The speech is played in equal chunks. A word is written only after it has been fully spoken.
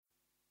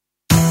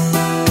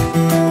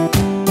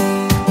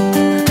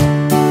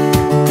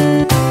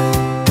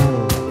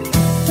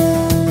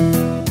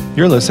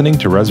You're listening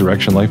to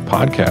Resurrection Life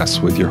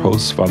Podcasts with your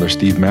hosts, Father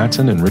Steve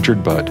Mattson and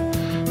Richard Budd,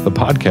 the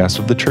podcast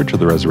of the Church of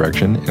the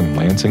Resurrection in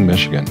Lansing,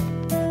 Michigan.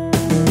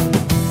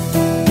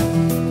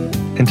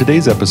 In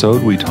today's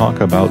episode, we talk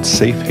about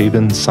Safe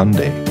Haven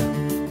Sunday.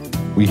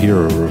 We hear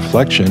a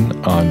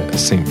reflection on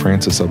Saint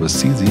Francis of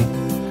Assisi,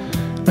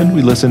 and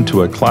we listen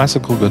to a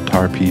classical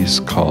guitar piece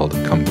called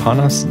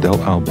Campanas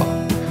Del Alba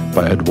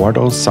by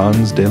Eduardo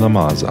Sainz de la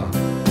Maza,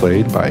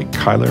 played by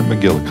Kyler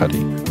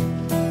McGillicuddy.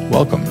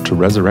 Welcome to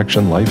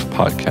Resurrection Life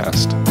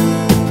Podcast.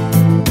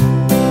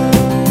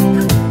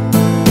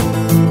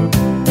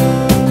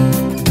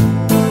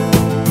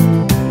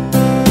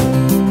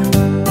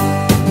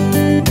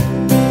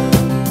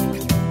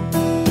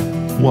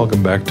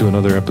 Welcome back to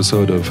another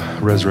episode of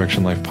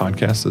Resurrection Life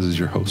Podcast. This is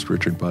your host,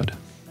 Richard Budd.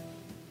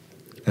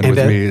 And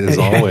with me, as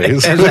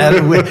always...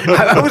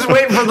 I was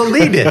waiting for the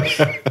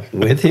lead-in.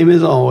 With him,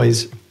 as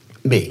always,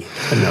 me,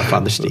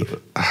 Father Steve.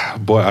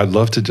 Boy, I'd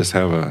love to just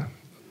have a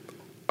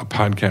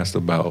podcast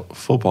about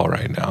football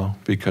right now,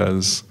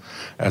 because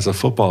as a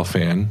football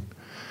fan,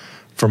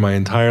 for my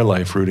entire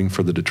life rooting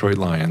for the Detroit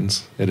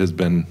Lions, it has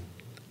been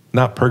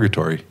not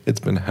purgatory, it's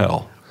been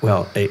hell.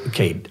 Well,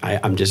 okay,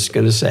 I'm just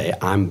going to say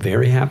I'm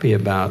very happy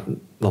about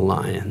the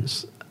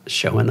Lions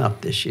showing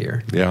up this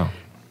year. Yeah.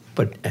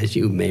 But as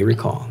you may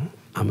recall,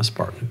 I'm a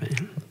Spartan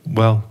fan.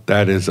 Well,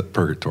 that is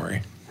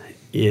purgatory.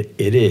 It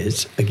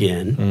is,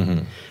 again.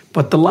 Mm-hmm.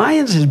 But the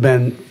Lions has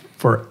been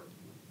for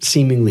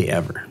seemingly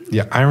ever.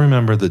 Yeah, I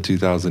remember the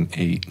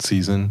 2008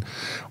 season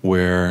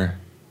where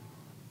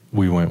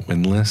we went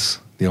winless,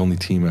 the only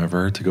team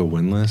ever to go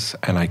winless,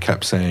 and I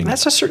kept saying...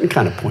 That's a certain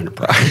kind of point of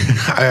pride.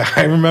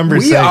 I remember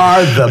we saying... We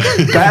are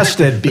the best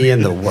at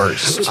being the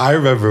worst. I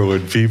remember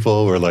when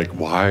people were like,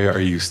 why are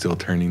you still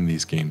turning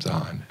these games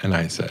on? And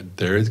I said,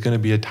 there is going to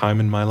be a time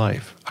in my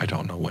life. I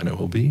don't know when it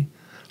will be.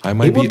 I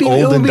might be old and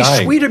dying. It will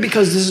be sweeter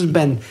because this has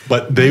been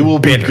But they will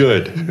bitter. Be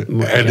good.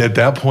 And at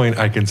that point,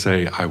 I can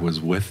say I was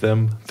with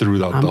them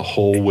throughout the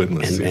whole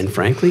winless season. And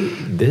frankly,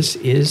 this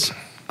is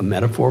a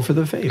metaphor for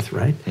the faith,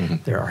 right? Mm-hmm.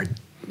 There are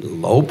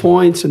low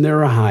points and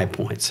there are high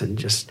points. And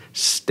just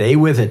stay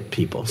with it,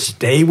 people.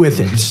 Stay with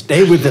it.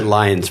 Stay with it,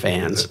 Lions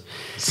fans.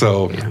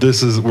 So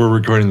we're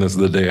recording this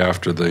the day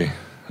after they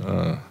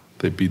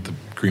beat the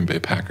Green Bay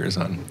Packers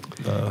on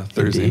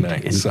Thursday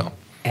night.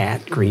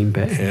 At Green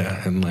Bay.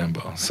 Yeah, in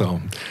Lambeau.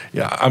 So,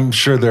 yeah, I'm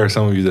sure there are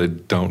some of you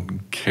that don't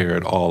care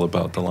at all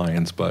about the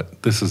Lions,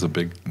 but this is a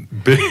big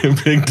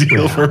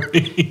deal for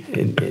me.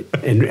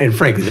 And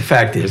frankly, the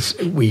fact is,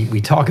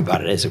 we talk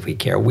about it as if we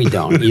care. We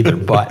don't either.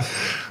 But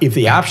if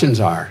the options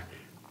are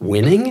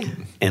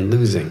winning and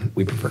losing,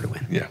 we prefer to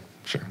win. Yeah,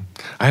 sure.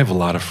 I have a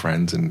lot of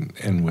friends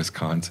in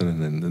Wisconsin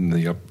and in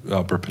the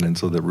Upper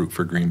Peninsula that root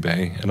for Green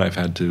Bay, and I've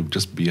had to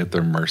just be at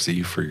their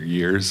mercy for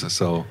years.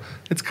 So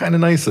it's kind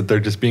of nice that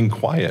they're just being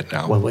quiet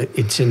now. Well,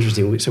 it's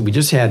interesting. So we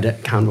just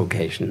had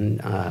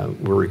convocation.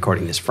 We're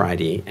recording this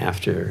Friday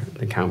after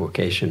the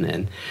convocation,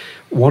 and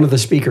one of the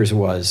speakers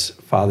was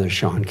Father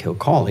Sean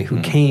Kilcawley, who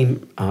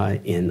came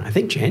in, I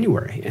think,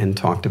 January and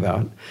talked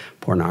about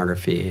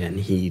pornography, and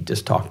he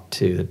just talked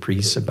to the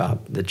priests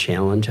about the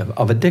challenge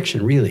of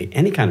addiction, really,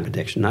 any kind of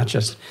addiction, not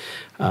just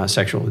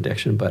sexual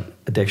addiction, but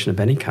addiction of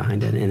any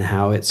kind, and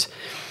how it's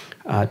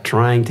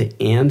trying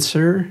to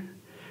answer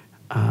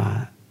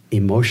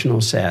emotional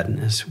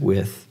sadness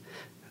with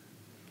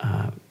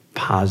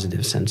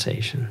positive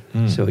sensation.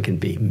 So it can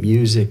be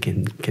music,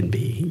 and can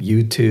be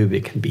YouTube,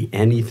 it can be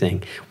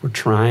anything. We're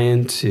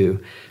trying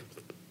to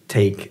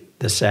take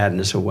the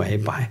sadness away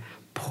by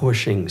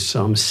pushing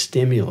some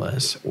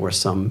stimulus or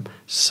some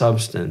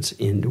substance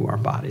into our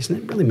bodies.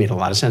 And it really made a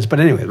lot of sense. But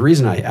anyway, the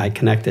reason I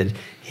connected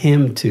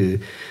him to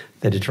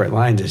the Detroit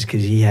Lions is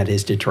because he had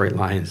his Detroit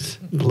Lions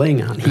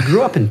bling on. He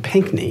grew up in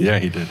Pinckney. Yeah,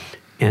 he did.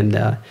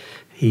 And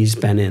he's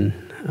been in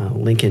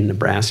Lincoln,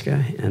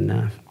 Nebraska,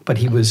 and but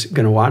he was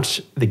going to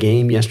watch the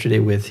game yesterday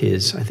with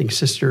his, I think,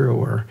 sister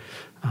or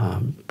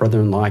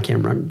brother-in-law. I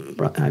can't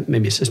remember,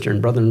 maybe a sister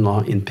and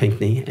brother-in-law in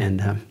Pinckney,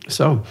 and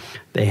so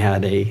they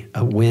had a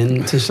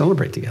win to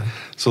celebrate together.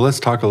 So let's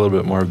talk a little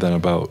bit more then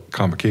about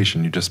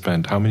convocation. You just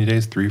spent how many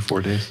days?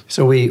 3-4 days?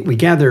 So we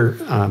gather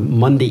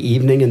Monday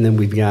evening, and then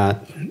we've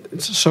got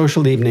it's a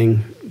social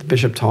evening. The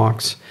bishop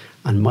talks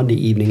on Monday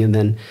evening, and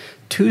then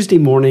Tuesday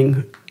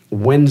morning,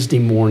 Wednesday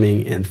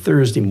morning, and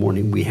Thursday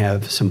morning, we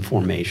have some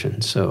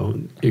formation. So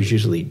there's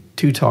usually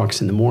 2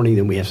 talks in the morning.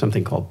 Then we have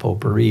something called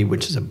potpourri,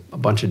 which is a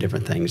bunch of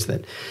different things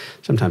that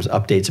sometimes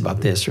updates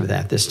about this or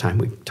that. This time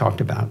we talked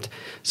about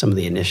some of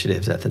the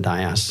initiatives at the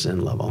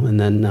diocesan level. And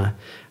then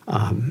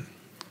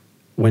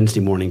Wednesday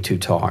morning, 2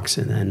 talks,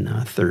 and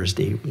then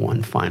Thursday,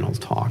 1 final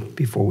talk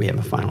before we have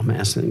a final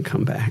mass and then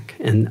come back.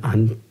 And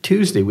on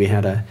Tuesday, we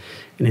had an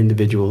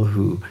individual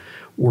who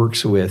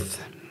works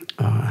with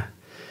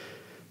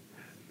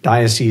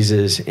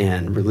dioceses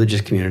and religious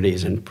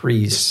communities and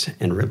priests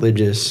and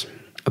religious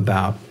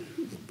about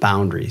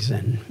boundaries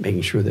and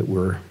making sure that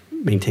we're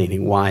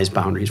maintaining wise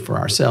boundaries for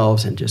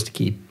ourselves and just to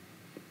keep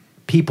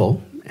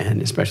people and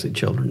especially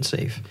children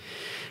safe.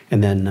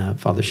 And then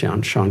Father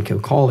Sean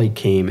Kilcawley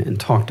came and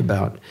talked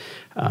about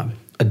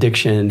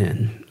addiction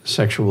and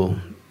sexual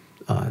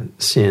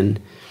sin,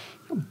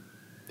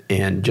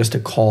 and just a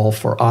call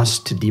for us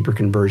to deeper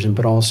conversion,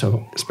 but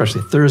also,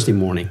 especially Thursday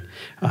morning,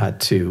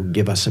 to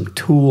give us some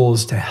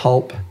tools to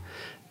help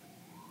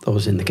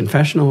those in the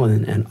confessional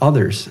and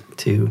others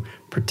to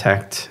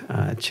protect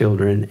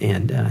children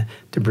and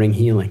to bring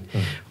healing.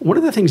 One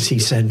of the things he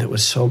said that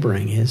was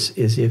sobering is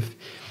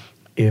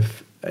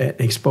if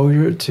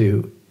exposure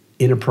to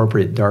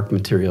inappropriate dark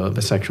material of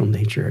a sexual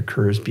nature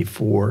occurs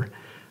before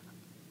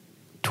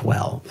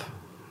 12,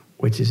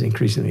 which is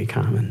increasingly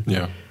common,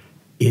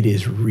 it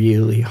is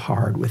really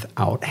hard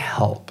without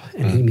help.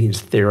 And he means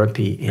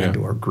therapy and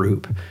or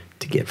group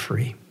to get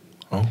free.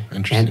 Oh,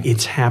 interesting. And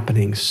it's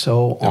happening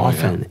so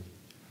often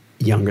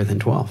younger than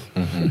 12.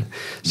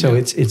 So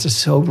it's a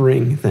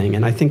sobering thing.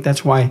 And I think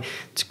that's why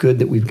it's good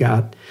that we've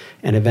got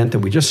an event that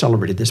we just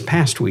celebrated this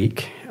past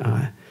week,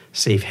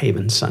 Safe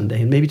Haven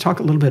Sunday. And maybe talk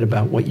a little bit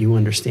about what you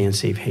understand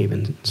Safe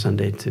Haven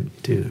Sunday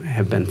to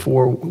have been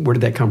for. Where did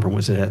that come from?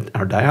 Was it at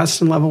our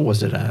diocesan level?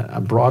 Was it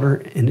a broader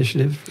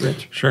initiative,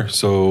 Rich? Sure.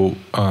 So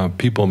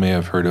people may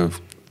have heard of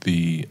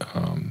the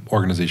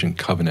organization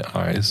Covenant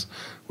Eyes,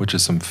 which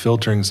is some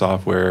filtering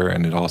software,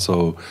 and it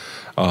also,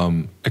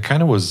 it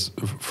kind of was,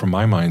 from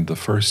my mind, the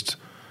first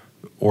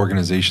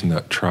organization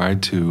that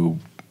tried to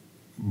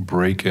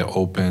break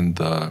open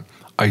the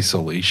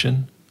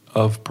isolation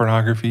of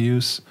pornography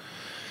use.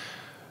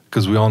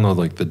 Because we all know,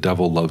 like, the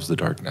devil loves the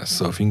darkness.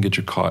 So if you can get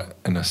you caught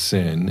in a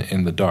sin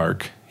in the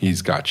dark,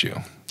 he's got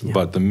you. Yeah.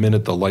 But the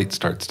minute the light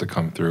starts to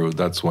come through,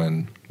 that's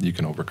when you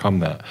can overcome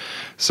that.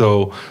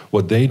 So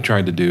what they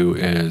tried to do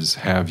is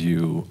have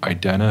you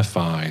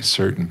identify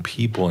certain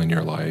people in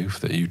your life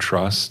that you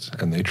trust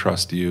and they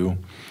trust you,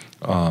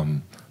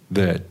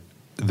 that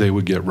they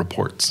would get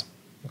reports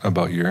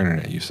about your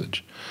internet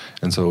usage.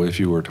 And so if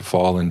you were to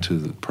fall into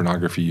the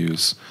pornography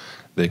use,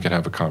 they could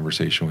have a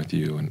conversation with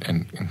you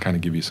and kind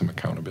of give you some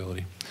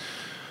accountability.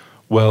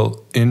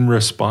 Well, in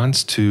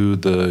response to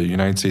the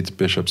United States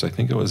bishops, I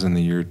think it was in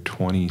the year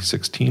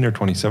 2016 or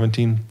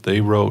 2017, they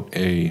wrote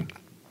a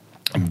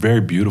very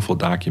beautiful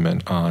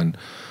document on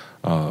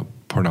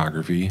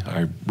pornography.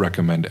 I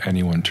recommend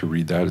anyone to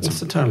read that. What's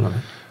the title of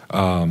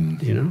it?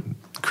 Do you know?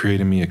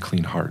 Creating Me a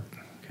Clean Heart.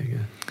 Okay,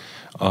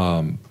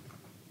 good.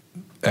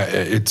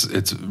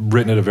 It's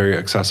written at a very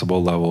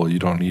accessible level. You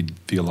don't need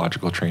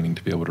theological training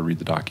to be able to read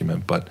the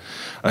document. But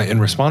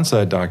in response to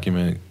that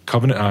document,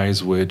 Covenant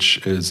Eyes,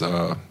 which is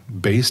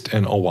based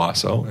in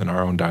Owasso in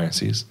our own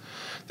diocese,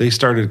 they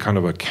started kind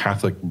of a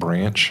Catholic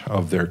branch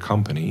of their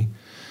company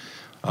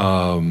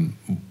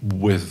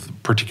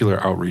with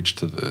particular outreach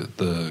to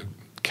the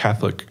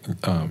Catholic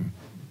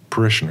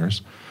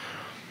parishioners.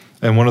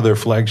 And one of their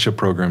flagship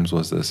programs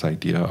was this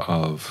idea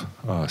of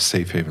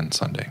Safe Haven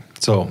Sunday.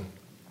 So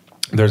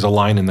there's a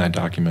line in that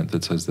document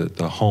that says that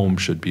the home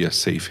should be a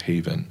safe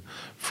haven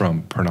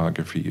from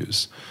pornography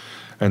use.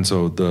 And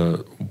so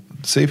the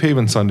Safe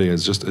Haven Sunday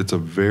is just, it's a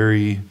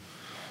very,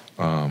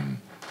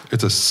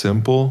 it's a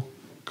simple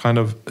kind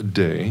of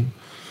day.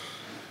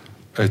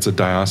 It's a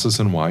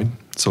diocesan-wide,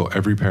 so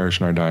every parish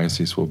in our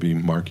diocese will be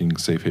marking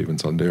Safe Haven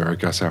Sunday, or I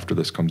guess after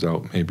this comes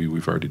out, maybe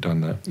we've already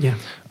done that. Yeah.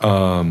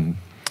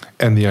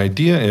 And the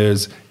idea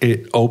is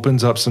it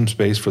opens up some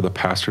space for the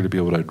pastor to be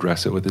able to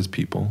address it with his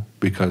people,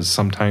 because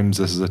sometimes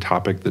this is a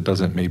topic that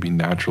doesn't maybe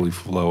naturally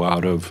flow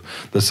out of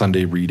the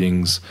Sunday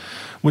readings,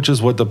 which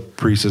is what the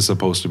priest is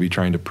supposed to be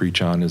trying to preach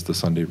on, is the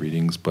Sunday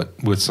readings, but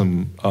with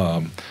some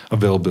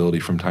availability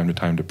from time to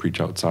time to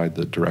preach outside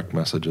the direct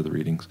message of the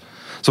readings.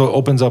 So it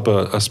opens up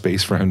a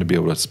space for him to be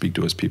able to speak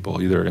to his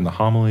people, either in the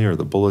homily or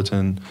the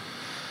bulletin.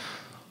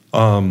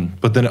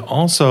 But then it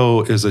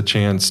also is a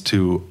chance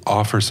to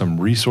offer some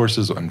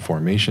resources and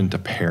formation to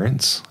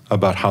parents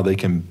about how they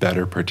can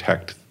better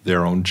protect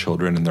their own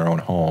children in their own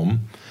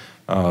home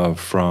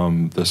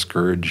from the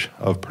scourge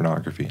of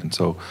pornography. And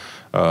so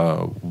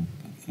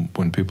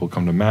when people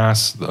come to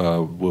Mass,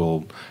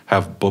 we'll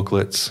have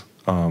booklets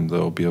that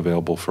will be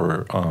available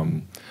for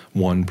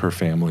one per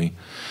family.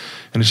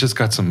 And it's just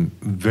got some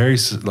very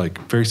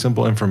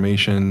simple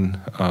information,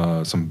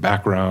 some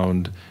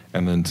background,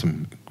 and then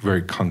some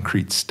very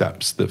concrete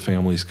steps that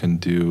families can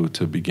do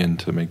to begin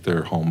to make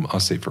their home a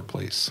safer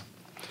place.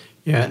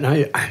 Yeah, and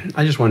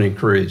I just want to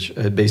encourage,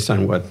 based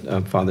on what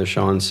Father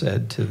Sean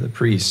said to the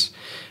priests,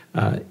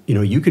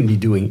 you can be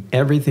doing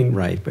everything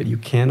right, but you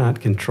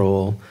cannot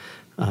control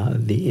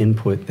the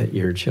input that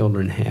your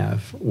children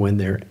have when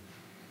they're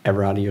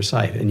ever out of your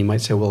sight. And you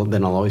might say, well,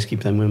 then I'll always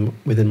keep them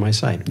within my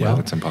sight. Yeah, well,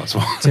 that's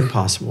impossible. It's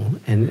impossible.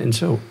 And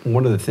so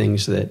one of the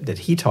things that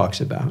he talks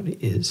about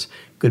is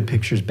good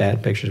pictures,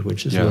 bad pictures,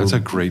 which is that's a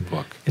great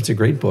book. It's a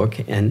great book.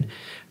 And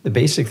the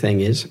basic thing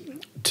is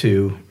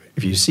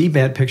if you see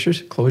bad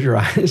pictures, close your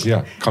eyes.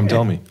 Yeah, come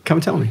tell me. Come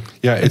tell me.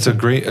 Yeah, it's a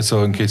great,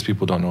 so in case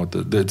people don't know,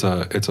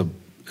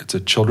 it's a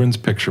children's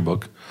picture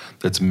book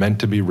that's meant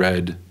to be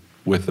read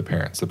with the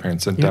parents. The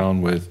parents sit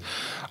down with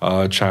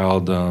a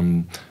child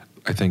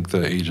I think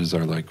the ages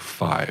are like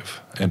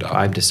 5 and up.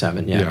 5 to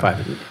 7, yeah.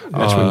 5.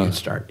 That's when you'd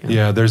start.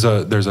 Yeah, there's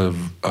a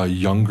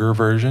younger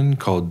version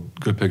called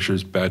Good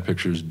Pictures, Bad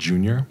Pictures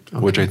Junior,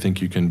 which I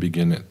think you can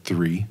begin at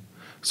 3.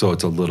 So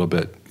it's a little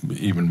bit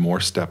even more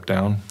step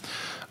down.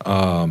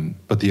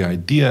 But the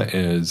idea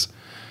is,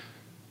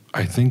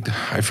 I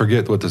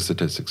forget what the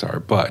statistics are,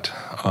 but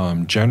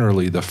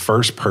generally the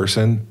first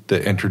person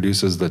that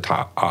introduces the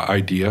top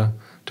idea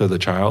to the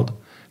child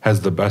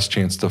has the best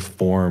chance to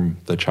form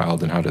the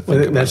child and how to think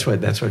about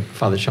it. That's what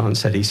Father Sean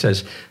said. He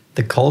says,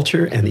 the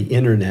culture and the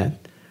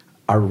internet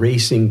are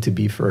racing to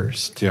be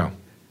first. Yeah.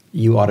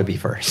 You ought to be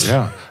first.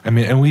 Yeah. I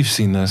mean, and we've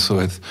seen this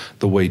with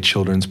the way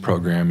children's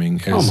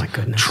programming is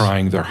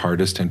trying their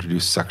hardest to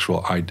introduce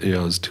sexual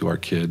ideas to our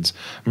kids.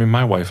 I mean,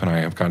 my wife and I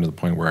have gotten to the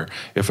point where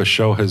if a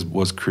show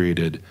was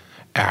created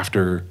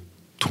after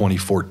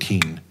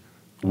 2014,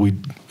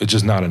 it's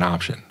just not an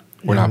option.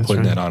 We're not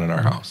putting that on in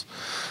our house.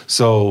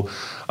 So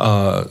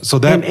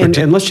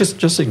and let's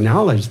just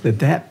acknowledge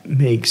that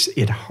makes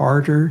it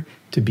harder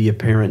to be a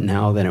parent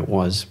now than it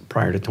was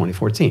prior to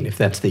 2014, if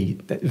that's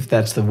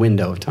the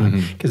window of time,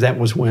 because that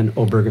was when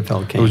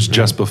Obergefell came. It was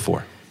just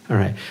before. All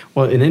right.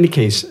 Well, in any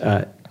case,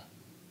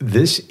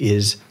 this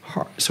is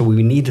hard. So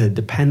we need to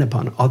depend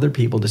upon other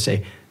people to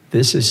say,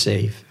 this is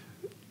safe,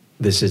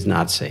 this is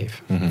not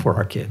safe for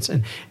our kids.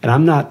 And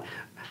I'm not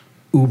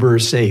uber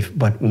safe,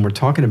 but when we're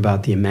talking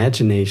about the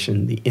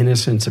imagination, the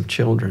innocence of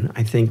children,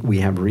 I think we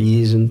have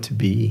reason to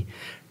be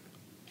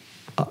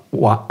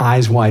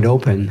eyes wide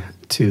open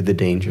to the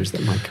dangers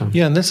that might come.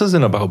 Yeah, and this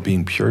isn't about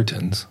being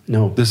Puritans.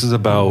 No. This is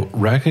about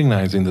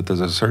recognizing that there's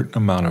a certain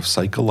amount of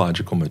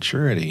psychological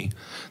maturity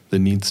that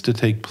needs to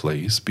take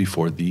place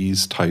before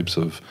these types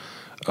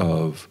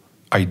of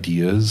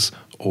ideas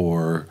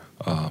or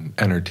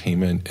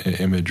entertainment,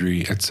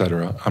 imagery,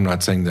 etc. I'm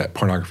not saying that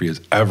pornography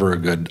is ever a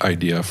good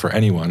idea for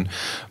anyone,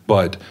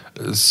 but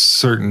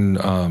certain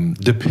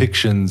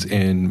depictions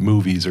in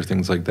movies or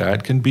things like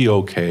that can be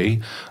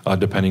okay,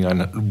 depending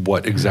on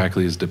what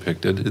exactly is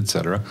depicted,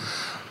 etc.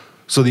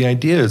 So the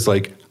idea is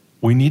like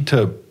we need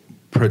to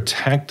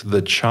protect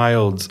the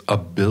child's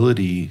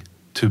ability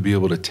to be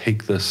able to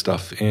take this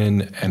stuff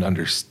in and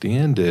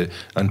understand it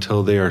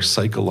until they are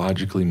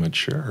psychologically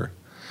mature.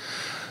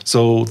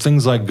 So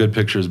things like Good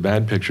Pictures,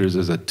 Bad Pictures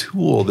is a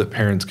tool that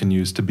parents can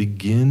use to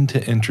begin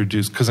to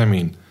introduce, because I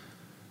mean,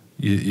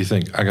 you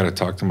think, I got to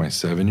talk to my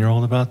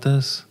 7-year-old about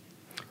this?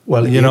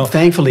 Well,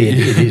 thankfully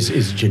it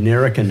is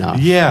generic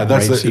enough. Yeah,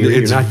 that's right?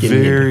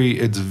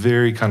 it's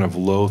very kind of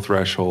low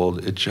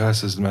threshold. It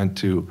just is meant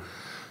to,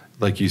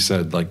 like you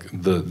said, like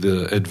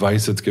the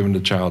advice that's given to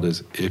the child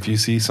is, if you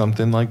see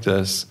something like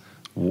this,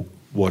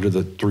 what are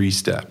the 3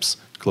 steps?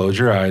 Close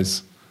your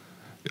eyes.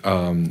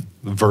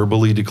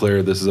 Verbally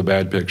declare this is a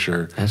bad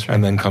picture, that's right,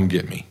 and then come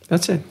get me.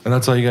 That's it. And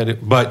that's all you got to do.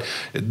 But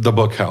the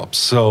book helps.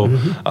 So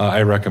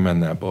I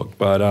recommend that book.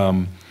 But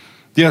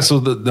so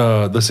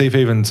the Safe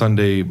Haven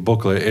Sunday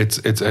booklet,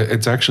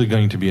 it's actually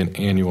going to be an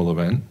annual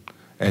event,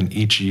 and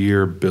each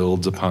year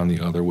builds upon the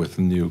other with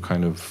new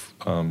kind of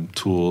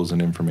tools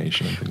and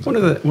information and things. One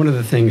of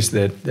the things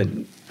that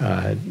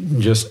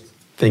just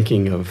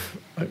thinking of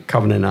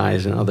Covenant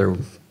Eyes and other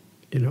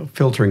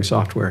filtering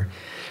software,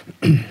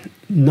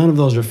 none of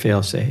those are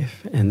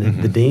fail-safe. And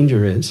the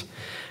danger is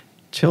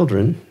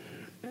children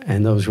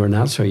and those who are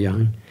not so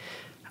young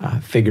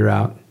figure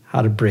out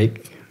how to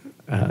break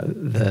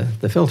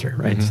the filter,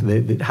 right?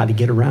 So how to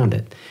get around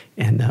it.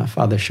 And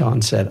Father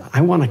Sean said,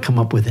 I want to come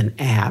up with an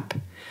app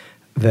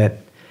that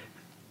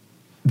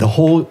the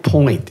whole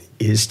point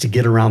is to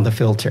get around the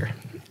filter.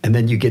 And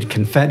then you get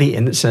confetti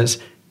and it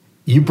says,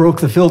 you broke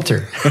the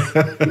filter.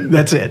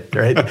 That's it,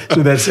 right?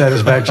 So that's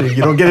satisfaction. You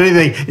don't get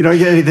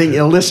anything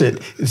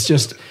illicit. It's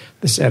just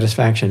the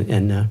satisfaction.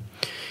 And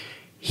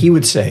he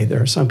would say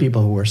there are some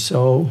people who are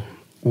so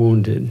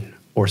wounded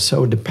or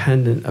so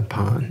dependent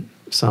upon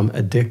some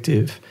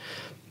addictive,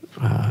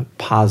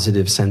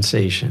 positive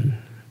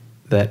sensation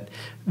that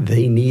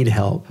they need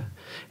help.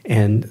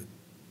 And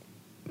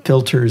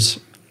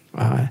filters,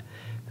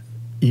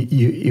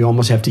 you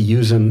almost have to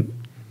use them,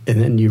 and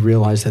then you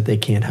realize that they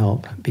can't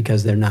help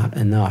because they're not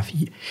enough.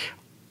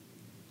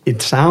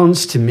 It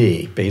sounds to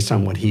me, based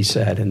on what he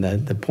said, and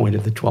the point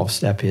of the 12th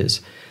step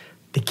is,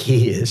 the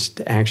key is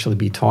to actually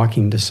be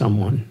talking to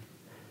someone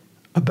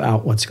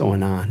about what's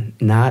going on,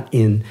 not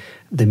in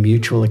the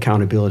mutual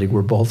accountability.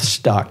 We're both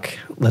stuck.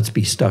 Let's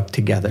be stuck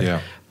together.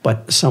 Yeah.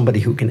 But somebody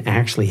who can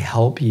actually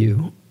help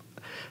you,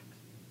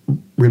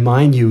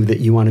 remind you that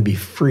you want to be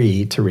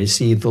free to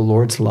receive the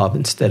Lord's love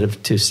instead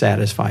of to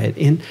satisfy it.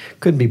 And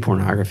could be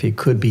pornography,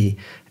 could be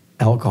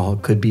alcohol,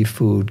 could be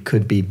food,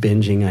 could be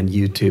binging on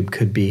YouTube,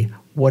 could be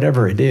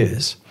whatever it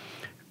is.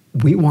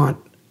 We want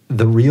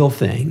the real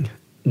thing,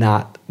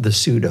 not the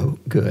pseudo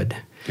good.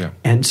 Yeah.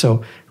 And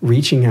so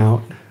reaching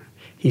out,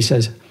 he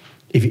says,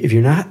 if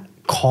you're not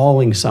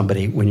calling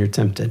somebody when you're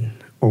tempted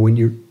or when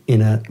you're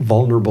in a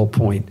vulnerable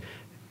point,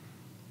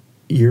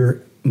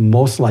 you're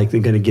most likely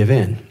going to give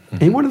in.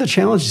 And one of the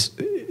challenges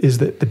is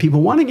that the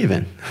people want to give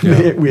in.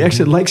 Yeah. We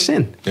actually like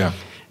sin. Yeah.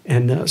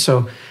 And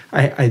so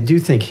I do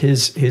think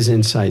his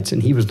insights,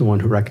 and he was the one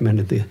who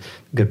recommended the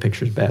Good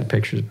Pictures, Bad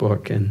Pictures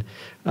book, and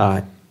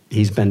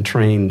he's been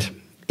trained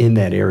in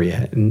that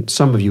area. And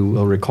some of you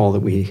will recall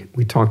that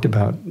we talked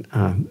about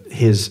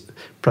his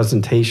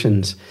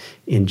presentations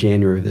in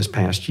January of this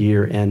past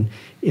year. And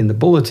in the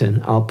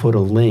bulletin, I'll put a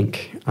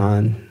link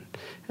on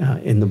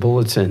in the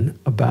bulletin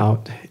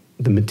about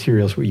the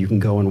materials where you can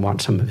go and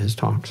watch some of his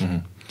talks.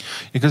 Mm-hmm.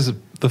 Because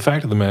the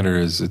fact of the matter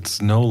is,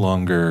 it's no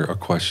longer a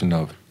question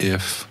of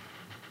if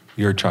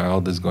your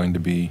child is going to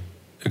be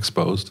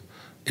exposed.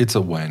 It's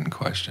a when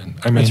question.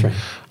 I mean, That's right.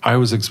 I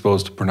was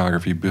exposed to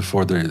pornography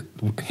before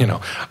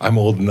I'm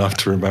old enough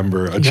to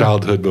remember a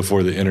childhood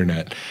before the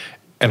internet,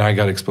 and I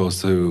got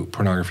exposed to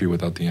pornography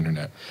without the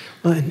internet.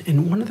 Well,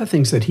 and one of the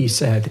things that he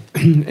said,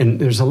 and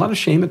there's a lot of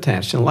shame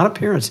attached, and a lot of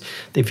parents,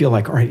 they feel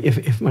like, all right,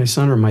 if my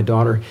son or my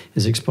daughter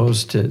is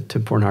exposed to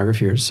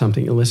pornography or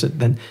something illicit,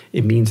 then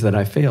it means that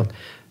I failed.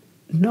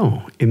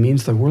 No, it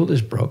means the world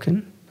is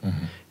broken,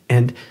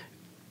 and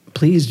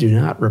please do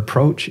not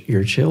reproach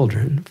your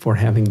children for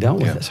having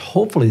dealt with this.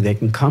 Hopefully they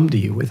can come to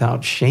you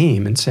without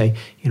shame and say,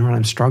 you know what,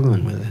 I'm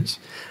struggling with this.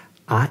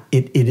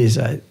 It is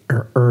an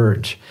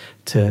urge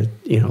to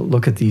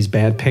look at these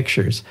bad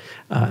pictures.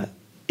 There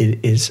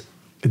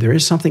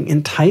is something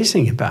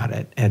enticing about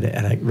it at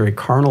a very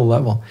carnal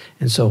level.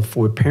 And so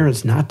for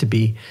parents not to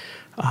be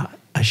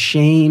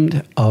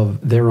ashamed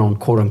of their own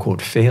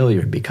quote-unquote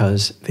failure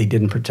because they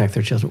didn't protect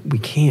their children, we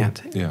can't.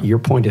 Yeah. Your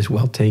point is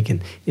well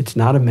taken. It's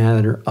not a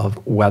matter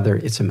of whether,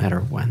 it's a matter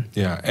of when.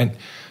 Yeah, and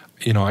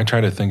I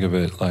try to think of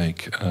it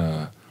like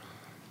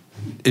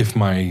if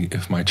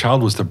my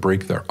child was to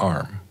break their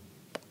arm,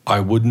 I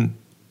wouldn't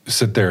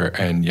sit there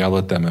and yell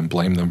at them and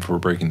blame them for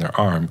breaking their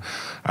arm.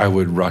 I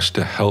would rush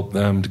to help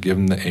them, to give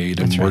them the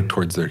aid, and work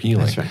towards their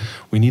healing. That's right.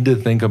 We need to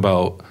think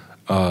about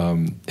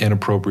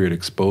inappropriate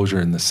exposure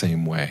in the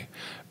same way,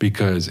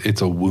 because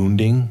it's a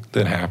wounding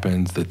that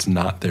happens that's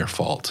not their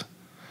fault.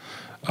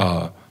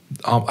 I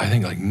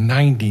think like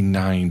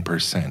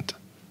 99%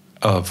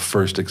 of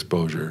first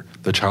exposure,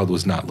 the child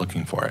was not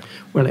looking for it.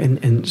 Well,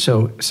 and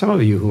so some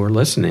of you who are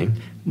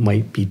listening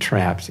might be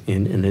trapped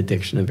in an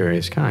addiction of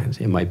various kinds.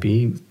 It might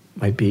be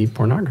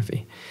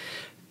pornography.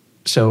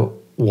 So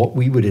what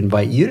we would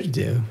invite you to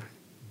do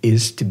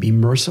is to be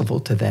merciful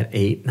to that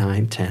 8,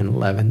 9, 10,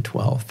 11,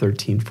 12,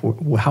 13,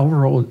 14,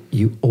 however old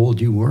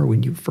you were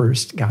when you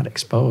first got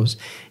exposed.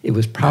 It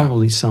was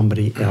probably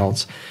somebody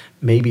else,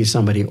 maybe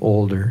somebody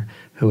older,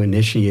 who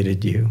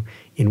initiated you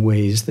in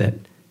ways that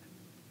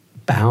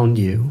bound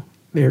you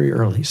very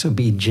early. So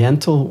be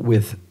gentle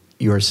with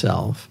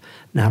yourself,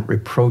 not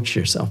reproach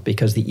yourself,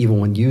 because the evil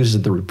one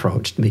uses the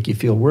reproach to make you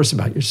feel worse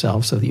about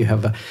yourself so that you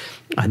have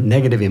a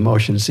negative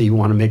emotion, so you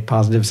want to make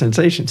positive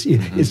sensations.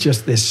 It's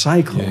just this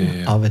cycle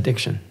of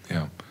addiction.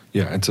 Yeah,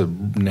 it's a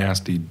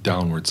nasty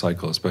downward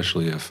cycle,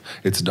 especially if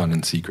it's done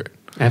in secret.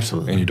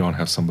 Absolutely. And you don't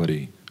have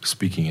somebody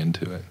speaking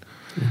into it.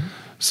 Mm-hmm.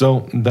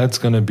 So that's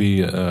going to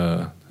be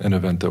an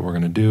event that we're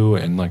going to do,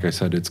 and like I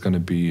said, it's going to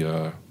be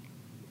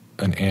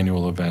an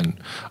annual event.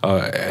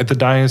 At the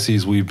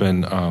diocese, we've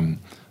been...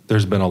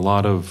 there's been a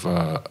lot of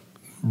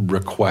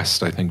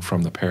requests, I think,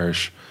 from the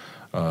parish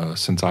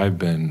since I've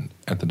been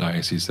at the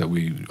diocese that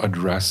we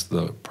address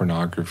the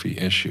pornography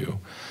issue.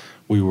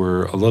 We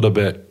were a little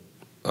bit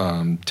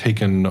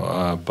taken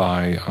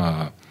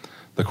by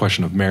the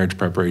question of marriage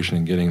preparation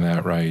and getting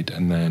that right.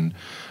 And then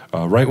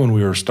right when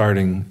we were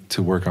starting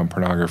to work on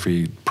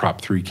pornography,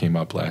 Prop 3 came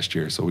up last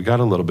year. So we got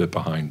a little bit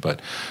behind.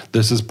 But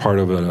this is part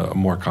of a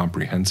more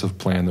comprehensive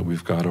plan that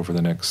we've got over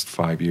the next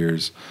 5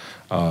 years.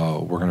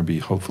 We're going to be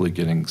hopefully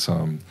getting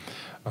some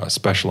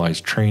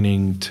specialized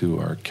training to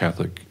our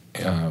Catholic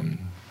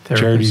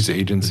charities,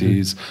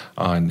 agencies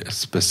on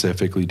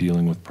specifically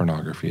dealing with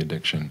pornography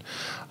addiction.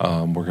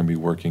 We're going to be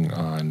working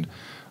on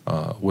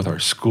with our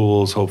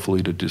schools,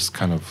 hopefully to just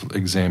kind of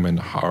examine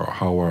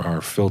how are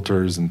our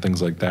filters and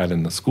things like that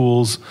in the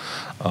schools,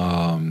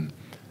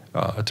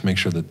 to make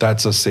sure that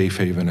that's a safe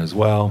haven as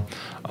well.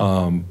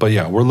 But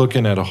yeah, we're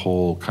looking at a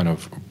whole kind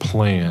of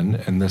plan,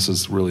 and this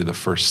is really the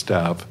first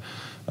step.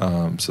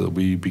 So that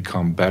we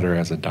become better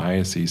as a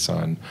diocese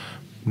on,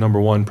 number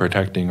one,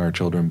 protecting our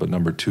children, but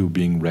number two,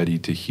 being ready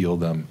to heal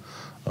them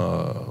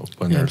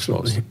when they're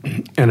exposed.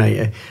 And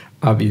I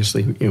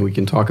obviously, we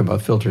can talk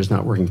about filters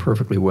not working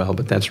perfectly well,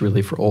 but that's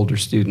really for older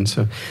students.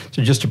 So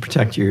just to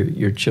protect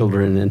your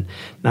children and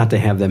not to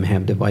have them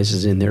have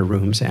devices in their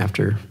rooms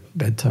after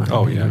bedtime.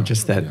 Oh yeah,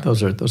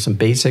 those are some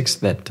basics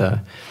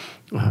that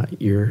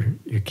your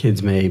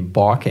kids may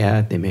balk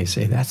at. They may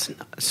say that's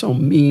so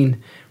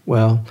mean.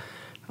 Well.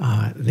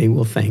 They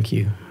will thank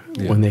you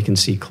when they can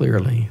see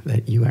clearly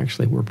that you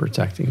actually were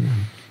protecting them.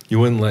 You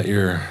wouldn't let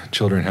your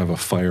children have a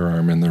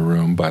firearm in the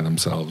room by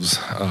themselves,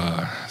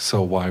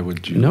 so why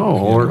would you?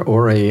 No,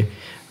 or a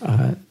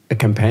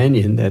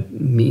companion that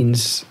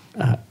means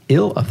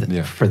ill of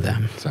it for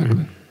them. Exactly.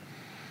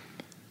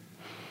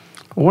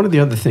 Mm-hmm. One of the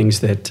other things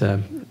that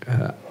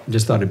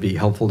just thought it'd be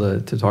helpful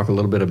to talk a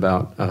little bit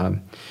about,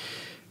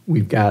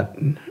 we've got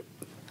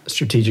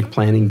strategic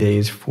planning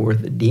days for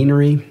the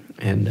deanery,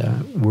 and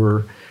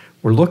we're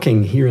we're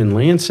looking here in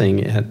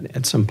Lansing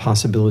at some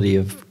possibility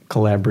of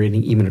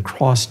collaborating even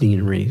across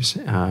deaneries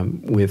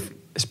with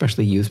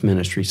especially youth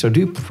ministry. So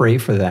do pray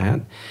for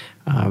that.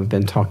 I've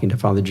been talking to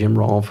Father Jim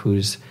Rolfe,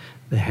 who's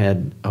the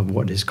head of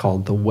what is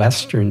called the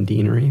Western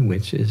Deanery,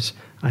 which is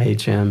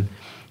IHM,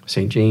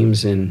 St.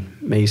 James in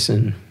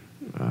Mason,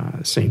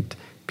 St.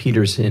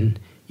 Peter's in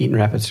Eaton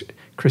Rapids,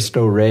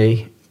 Cristo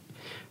Rey,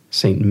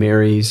 St.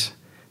 Mary's,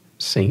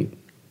 St.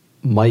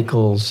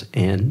 Michael's,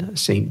 and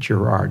St.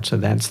 Gerard. So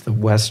that's the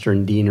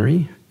Western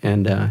Deanery.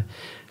 And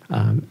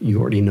you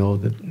already know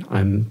that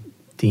I'm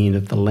dean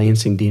of the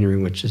Lansing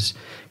Deanery, which is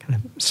kind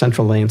of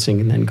central Lansing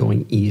and then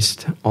going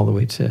east all the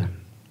way to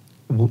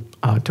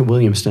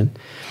Williamston.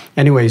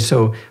 Anyway,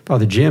 so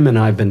Father Jim and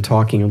I have been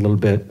talking a little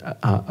bit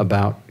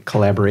about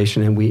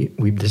collaboration, and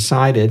we've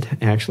decided,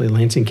 actually,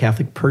 Lansing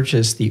Catholic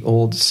purchased the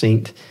old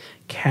St.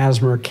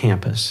 Casimir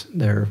campus,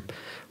 their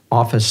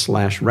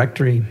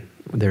office/rectory,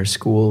 their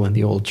school, and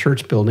the old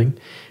church building,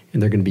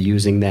 and they're going to be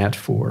using that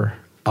for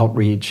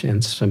outreach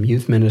and some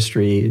youth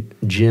ministry,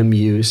 gym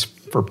use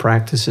for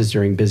practices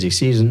during busy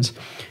seasons.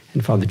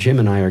 And Father Jim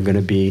and I are going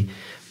to be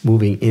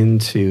moving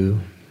into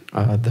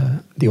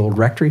the old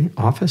rectory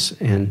office,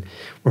 and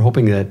we're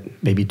hoping that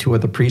maybe 2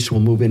 other priests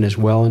will move in as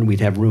well, and we'd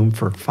have room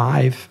for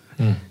 5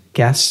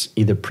 guests,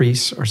 either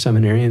priests or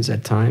seminarians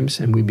at times,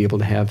 and we'd be able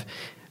to have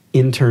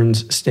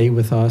interns stay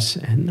with us.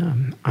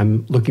 And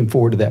I'm looking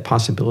forward to that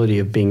possibility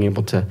of being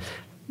able to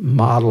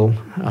model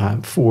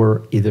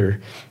for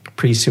either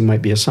priests who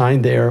might be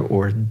assigned there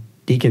or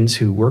deacons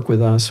who work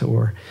with us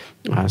or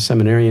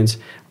seminarians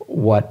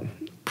what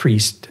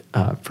priest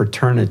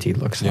fraternity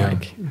looks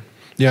like.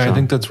 Yeah, so I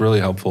think that's really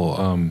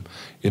helpful.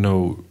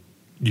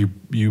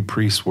 You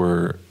priests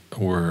were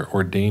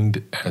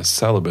ordained as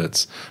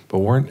celibates, but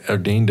weren't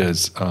ordained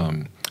as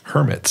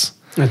hermits.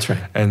 That's right.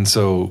 And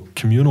so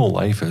communal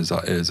life is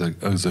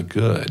a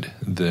good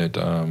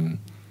that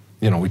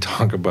we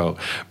talk about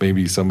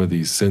maybe some of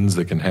these sins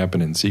that can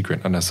happen in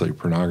secret, not necessarily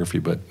pornography,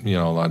 but a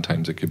lot of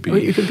times it could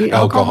be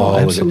alcohol.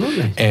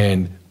 Absolutely.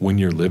 And when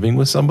you're living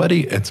with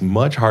somebody, it's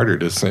much harder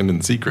to sin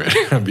in secret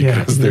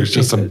because there's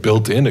just some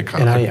built-in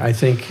economy. And I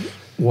think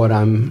what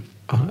I'm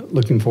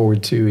looking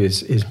forward to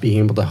is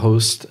being able to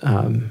host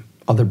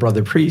other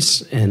brother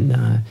priests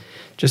and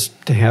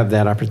just to have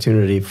that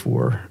opportunity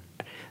for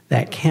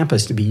that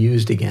campus to be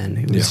used again.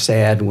 It was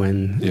sad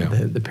when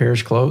the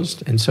parish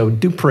closed. And so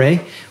do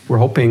pray. We're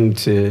hoping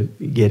to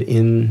get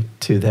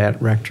into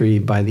that rectory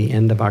by the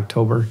end of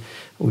October.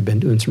 We've been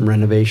doing some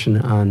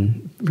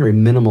very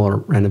minimal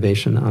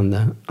renovation on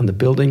the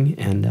building,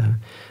 and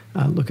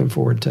looking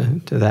forward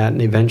to that.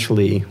 And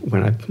eventually,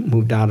 when I've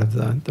moved out of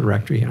the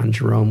rectory on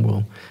Jerome,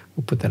 we'll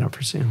put that up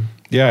for sale.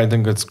 Yeah, I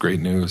think that's great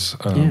news.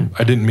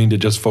 I didn't mean to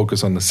just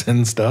focus on the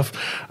sin stuff.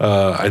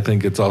 I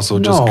think it's also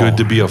just good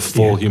to be a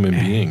full human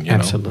being.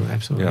 Absolutely.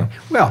 Yeah.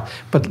 Well,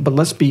 but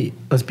let's be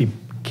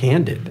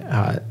candid.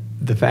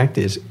 The fact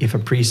is, if a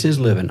priest is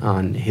living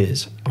on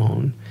his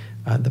own,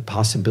 the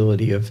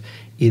possibility of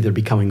either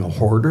becoming a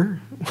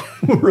hoarder,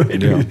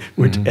 right?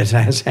 Which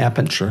has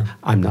happened. Sure.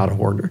 I'm not a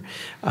hoarder.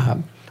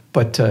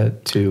 But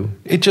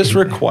it just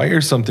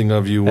requires something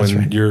of you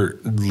when you're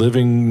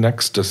living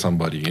next to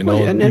somebody,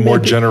 more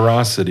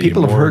generosity.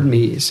 People have heard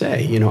me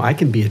say, I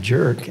can be a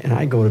jerk, and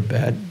I go to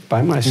bed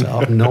by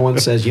myself. No one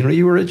says,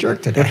 you were a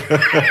jerk today.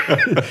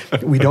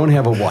 We don't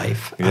have a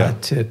wife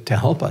to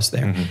help us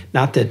there. Mm-hmm.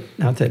 Not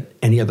that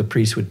any other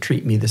priest would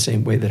treat me the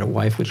same way that a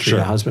wife would treat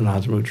a husband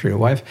would treat a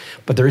wife,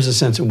 but there is a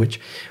sense in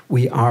which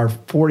we are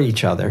for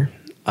each other.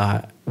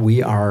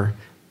 We are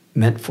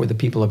meant for the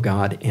people of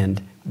God,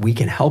 and we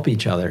can help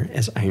each other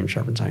as iron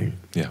sharpens iron.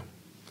 Yeah,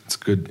 it's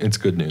good. It's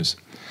good news.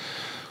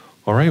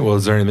 All right. Well,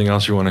 is there anything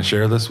else you want to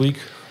share this week?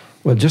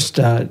 Well, just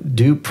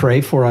do pray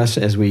for us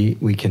as we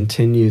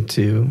continue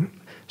to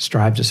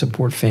strive to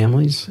support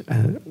families.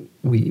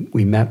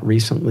 We met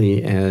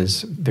recently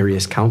as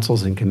various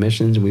councils and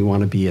commissions. We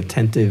want to be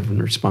attentive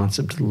and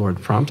responsive to the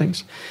Lord's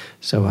promptings.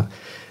 So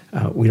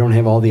we don't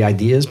have all the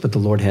ideas, but the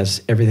Lord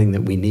has everything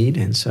that we need,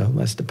 and so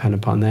let's depend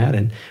upon that.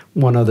 And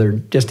one other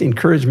just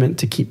encouragement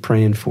to keep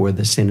praying for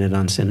the Synod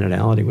on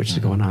Synodality, which is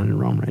going on in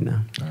Rome right now.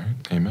 All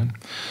right. Amen.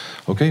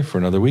 Okay, for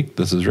another week,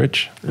 this is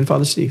Rich. And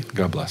Father Steve.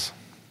 God bless.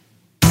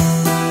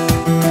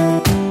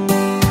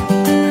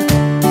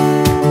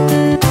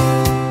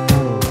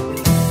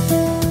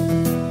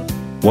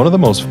 One of the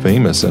most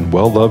famous and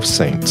well-loved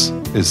saints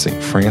is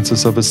Saint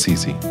Francis of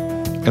Assisi.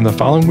 In the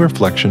following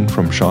reflection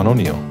from Sean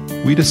O'Neill,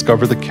 we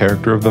discover the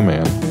character of the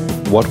man,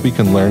 what we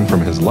can learn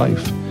from his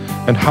life,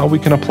 and how we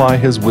can apply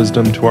his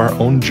wisdom to our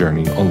own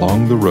journey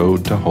along the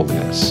road to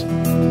holiness.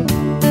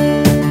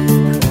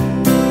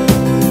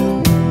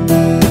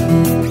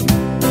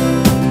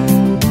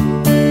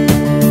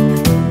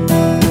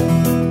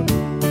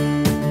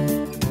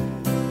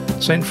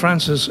 Saint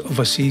Francis of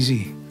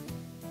Assisi.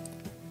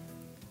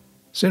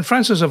 Saint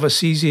Francis of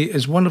Assisi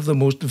is one of the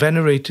most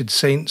venerated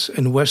saints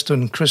in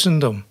Western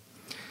Christendom.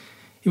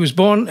 He was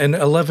born in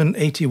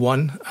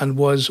 1181 and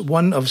was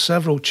one of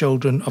several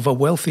children of a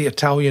wealthy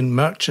Italian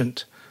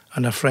merchant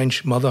and a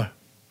French mother.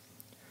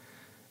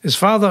 His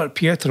father,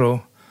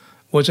 Pietro,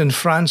 was in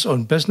France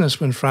on business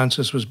when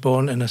Francis was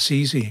born in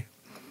Assisi,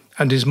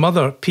 and his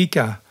mother,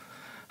 Pica,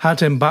 had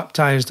him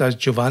baptized as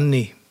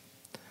Giovanni.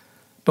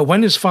 But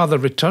when his father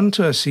returned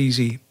to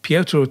Assisi,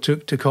 Pietro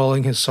took to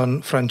calling his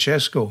son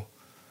Francesco,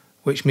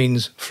 which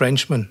means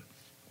Frenchman.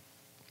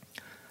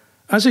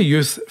 As a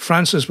youth,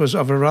 Francis was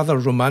of a rather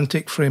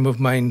romantic frame of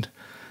mind,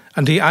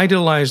 and he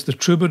idolized the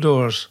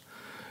troubadours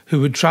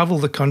who would travel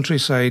the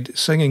countryside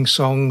singing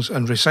songs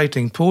and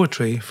reciting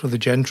poetry for the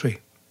gentry.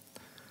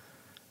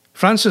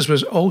 Francis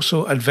was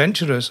also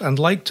adventurous and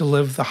liked to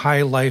live the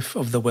high life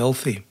of the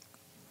wealthy.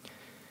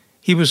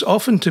 He was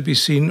often to be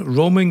seen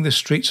roaming the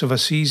streets of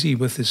Assisi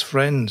with his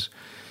friends,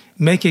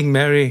 making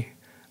merry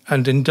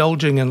and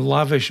indulging in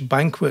lavish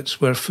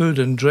banquets where food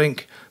and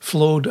drink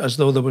flowed as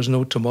though there was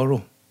no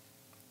tomorrow.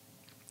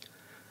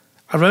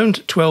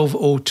 Around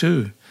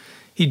 1202,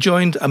 he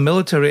joined a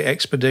military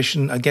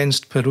expedition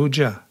against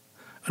Perugia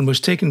and was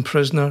taken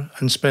prisoner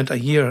and spent a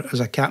year as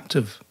a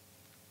captive.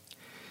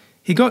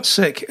 He got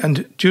sick,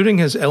 and during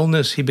his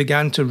illness he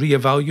began to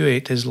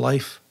reevaluate his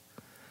life.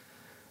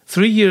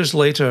 3 years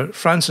later,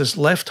 Francis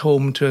left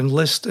home to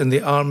enlist in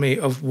the army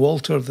of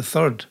Walter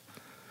III.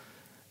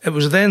 It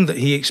was then that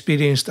he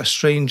experienced a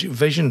strange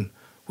vision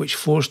which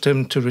forced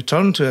him to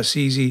return to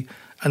Assisi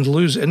and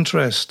lose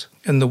interest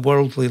in the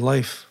worldly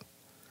life.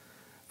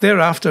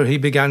 Thereafter, he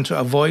began to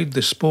avoid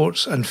the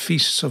sports and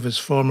feasts of his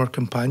former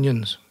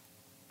companions.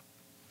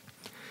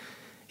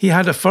 He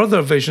had a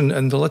further vision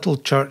in the little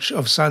church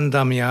of San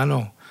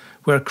Damiano,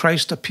 where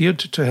Christ appeared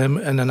to him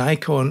in an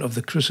icon of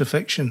the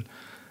crucifixion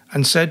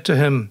and said to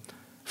him,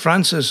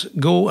 "Francis,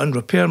 go and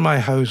repair my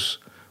house,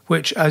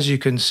 which, as you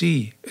can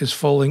see, is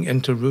falling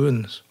into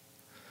ruins."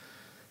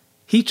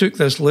 He took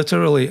this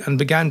literally and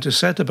began to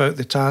set about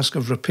the task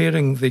of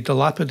repairing the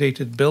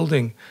dilapidated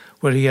building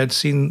where he had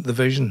seen the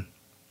vision.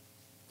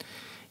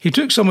 He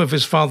took some of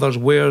his father's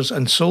wares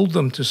and sold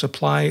them to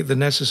supply the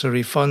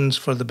necessary funds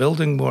for the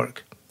building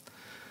work.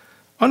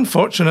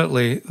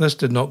 Unfortunately, this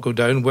did not go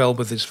down well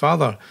with his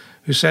father,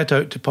 who set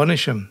out to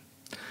punish him.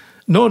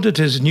 Nor did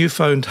his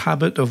newfound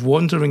habit of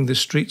wandering the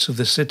streets of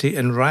the city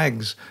in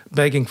rags,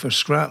 begging for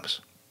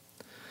scraps.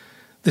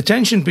 The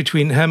tension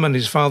between him and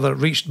his father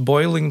reached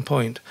boiling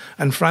point,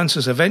 and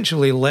Francis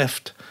eventually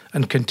left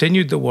and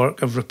continued the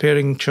work of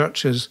repairing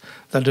churches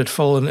that had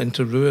fallen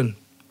into ruin.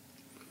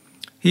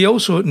 He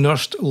also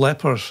nursed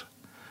lepers,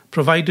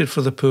 provided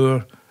for the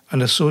poor,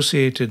 and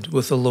associated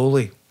with the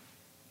lowly.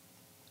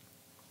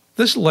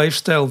 This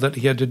lifestyle that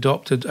he had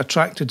adopted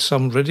attracted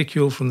some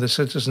ridicule from the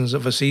citizens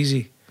of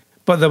Assisi,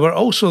 but there were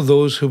also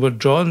those who were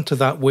drawn to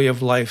that way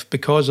of life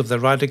because of the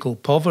radical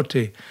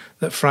poverty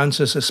that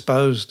Francis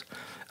espoused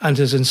and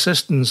his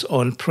insistence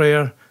on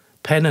prayer,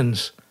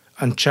 penance,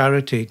 and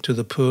charity to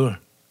the poor.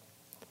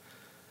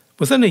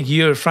 Within a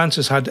year,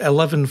 Francis had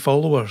 11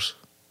 followers.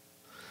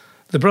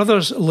 The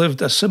brothers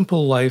lived a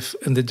simple life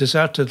in the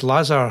deserted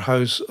Lazar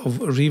house of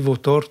Rivo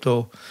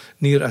Torto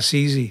near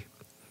Assisi,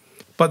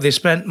 but they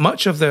spent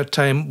much of their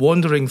time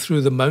wandering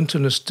through the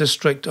mountainous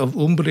district of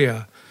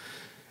Umbria,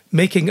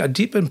 making a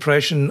deep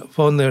impression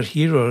upon their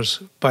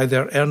hearers by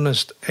their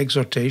earnest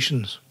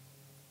exhortations.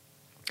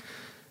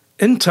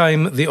 In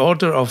time, the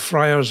order of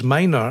Friars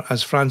Minor,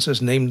 as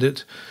Francis named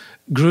it,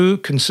 grew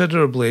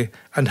considerably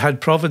and had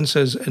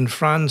provinces in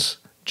France,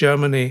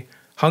 Germany,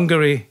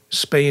 Hungary,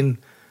 Spain,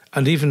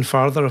 and even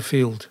farther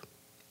afield.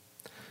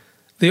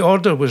 The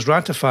order was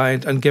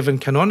ratified and given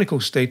canonical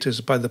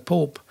status by the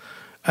Pope,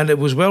 and it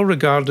was well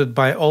regarded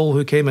by all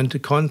who came into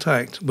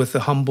contact with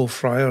the humble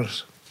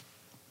friars.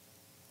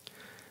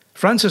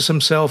 Francis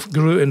himself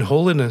grew in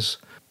holiness,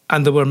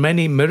 and there were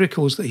many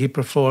miracles that he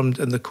performed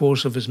in the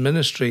course of his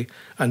ministry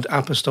and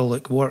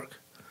apostolic work.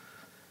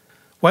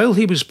 While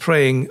he was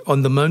praying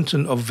on the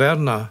mountain of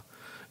Verna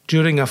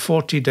during a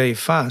 40-day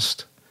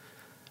fast,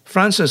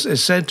 Francis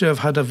is said to have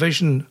had a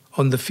vision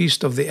on the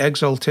feast of the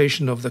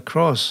Exaltation of the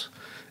Cross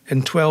in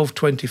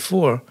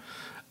 1224,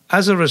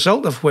 as a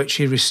result of which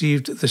he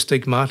received the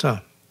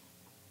stigmata.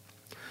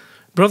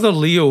 Brother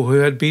Leo, who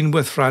had been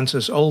with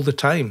Francis all the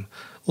time,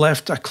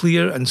 left a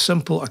clear and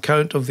simple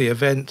account of the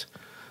event,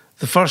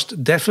 the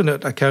first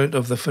definite account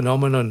of the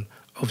phenomenon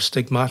of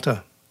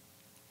stigmata.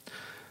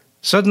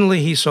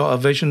 Suddenly he saw a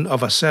vision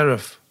of a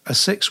seraph, a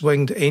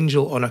 6-winged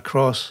angel on a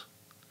cross.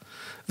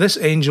 This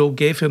angel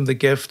gave him the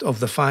gift of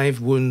the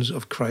 5 wounds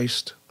of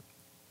Christ.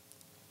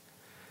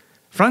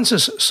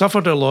 Francis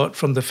suffered a lot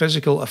from the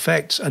physical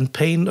effects and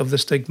pain of the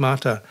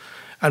stigmata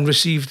and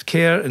received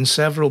care in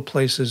several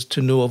places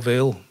to no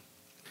avail.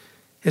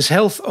 His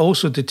health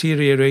also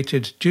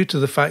deteriorated due to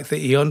the fact that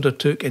he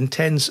undertook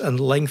intense and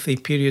lengthy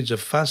periods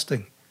of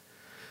fasting.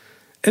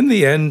 In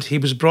the end, he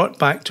was brought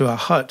back to a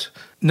hut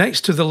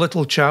next to the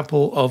little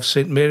chapel of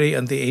St. Mary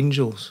and the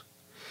Angels.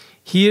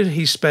 Here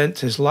he spent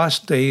his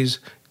last days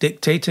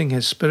dictating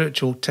his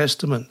spiritual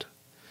testament.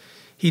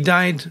 He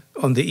died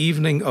on the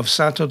evening of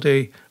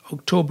Saturday,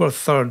 October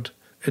 3rd,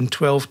 in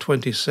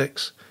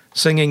 1226,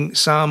 singing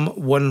Psalm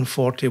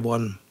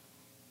 141.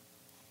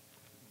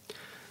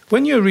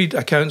 When you read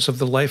accounts of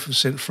the life of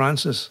St.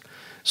 Francis,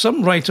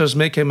 Some writers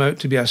make him out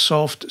to be a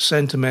soft,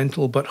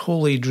 sentimental, but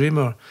holy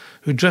dreamer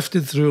who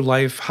drifted through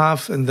life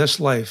half in this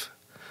life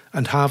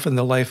and half in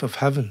the life of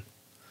heaven.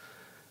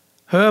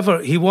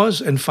 However, he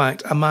was, in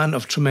fact, a man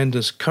of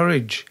tremendous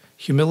courage,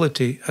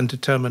 humility, and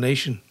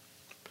determination.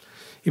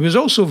 He was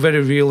also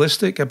very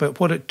realistic about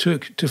what it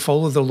took to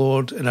follow the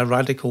Lord in a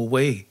radical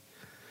way.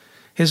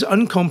 His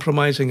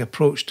uncompromising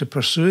approach to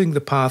pursuing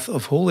the path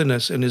of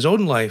holiness in his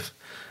own life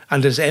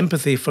and his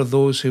empathy for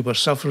those who were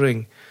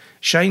suffering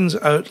shines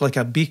out like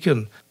a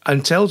beacon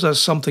and tells us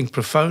something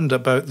profound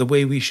about the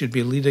way we should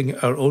be leading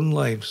our own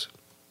lives.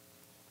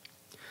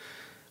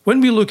 When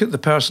we look at the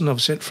person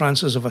of Saint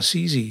Francis of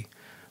Assisi,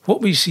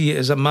 what we see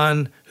is a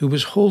man who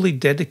was wholly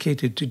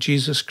dedicated to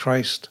Jesus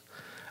Christ,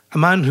 a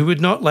man who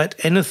would not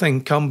let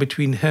anything come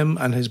between him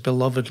and his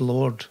beloved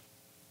Lord.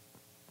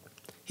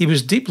 He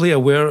was deeply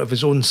aware of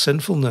his own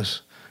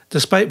sinfulness,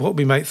 despite what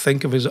we might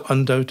think of his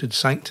undoubted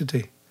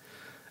sanctity.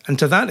 And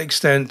to that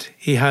extent,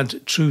 he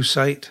had true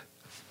sight.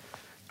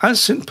 As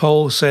St.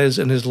 Paul says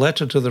in his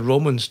letter to the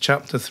Romans,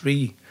 chapter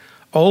 3,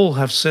 all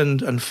have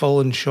sinned and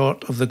fallen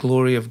short of the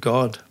glory of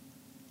God.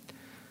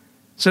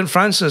 St.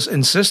 Francis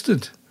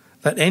insisted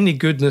that any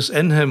goodness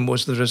in him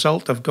was the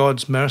result of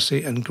God's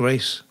mercy and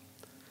grace.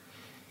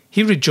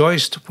 He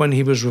rejoiced when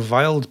he was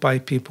reviled by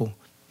people.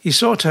 He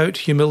sought out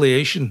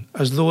humiliation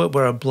as though it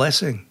were a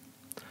blessing.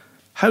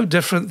 How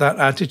different that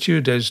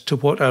attitude is to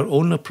what our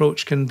own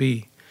approach can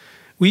be.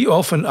 We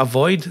often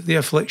avoid the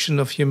affliction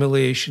of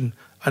humiliation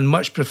and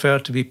much prefer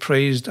to be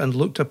praised and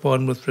looked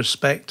upon with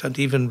respect and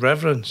even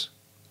reverence.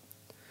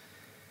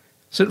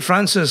 St.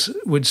 Francis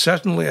would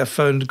certainly have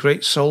found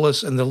great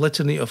solace in the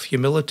Litany of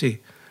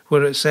Humility,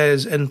 where it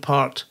says, in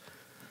part,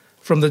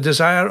 "From the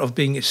desire of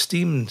being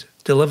esteemed,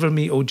 deliver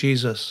me, O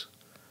Jesus.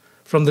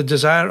 From the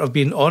desire of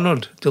being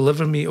honoured,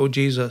 deliver me, O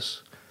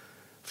Jesus.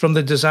 From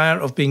the desire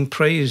of being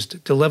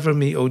praised, deliver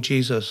me, O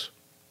Jesus.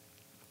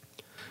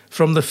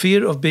 From the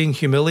fear of being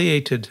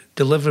humiliated,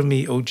 deliver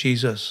me, O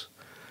Jesus.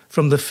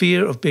 From the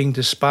fear of being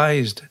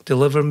despised,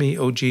 deliver me,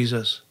 O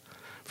Jesus.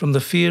 From the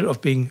fear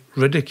of being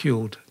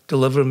ridiculed,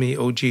 deliver me,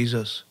 O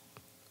Jesus."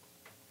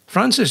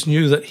 Francis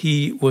knew that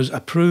he was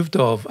approved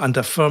of and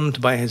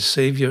affirmed by his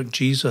Saviour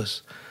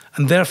Jesus,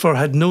 and therefore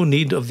had no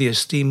need of the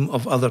esteem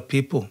of other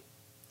people.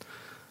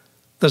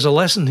 There's a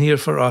lesson here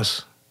for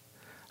us.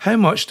 How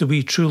much do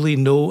we truly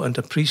know and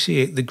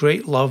appreciate the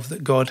great love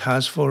that God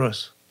has for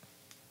us?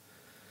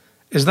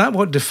 Is that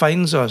what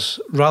defines us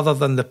rather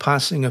than the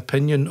passing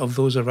opinion of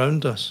those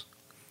around us?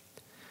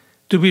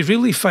 Do we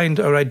really find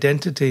our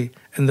identity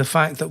in the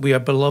fact that we are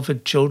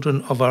beloved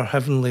children of our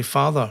Heavenly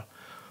Father?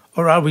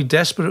 Or are we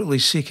desperately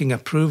seeking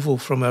approval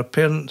from our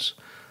parents,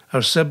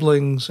 our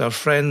siblings, our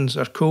friends,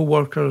 our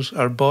co-workers,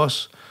 our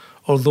boss,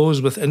 or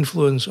those with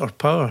influence or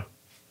power?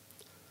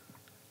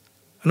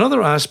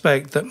 Another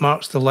aspect that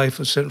marks the life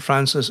of St.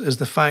 Francis is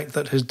the fact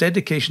that his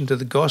dedication to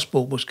the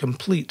gospel was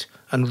complete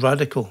and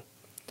radical.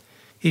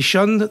 He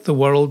shunned the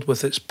world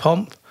with its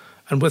pomp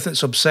and with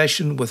its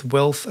obsession with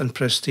wealth and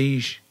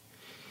prestige.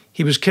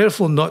 He was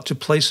careful not to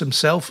place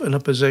himself in a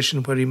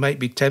position where he might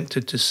be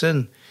tempted to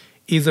sin,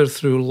 either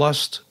through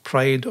lust,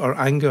 pride, or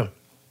anger.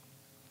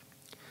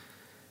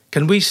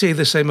 Can we say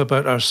the same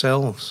about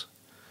ourselves?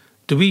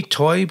 Do we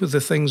toy with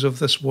the things of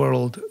this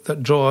world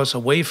that draw us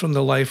away from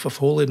the life of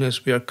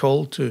holiness we are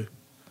called to?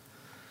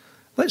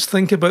 Let's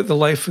think about the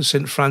life of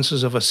Saint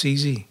Francis of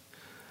Assisi.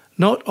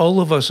 Not all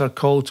of us are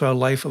called to a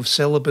life of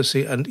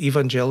celibacy and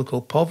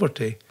evangelical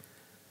poverty,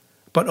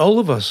 but all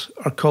of us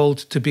are called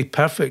to be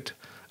perfect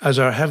as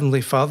our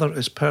Heavenly Father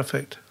is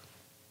perfect.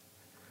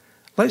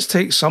 Let's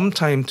take some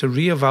time to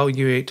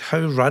reevaluate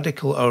how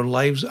radical our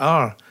lives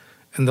are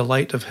in the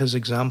light of his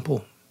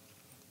example.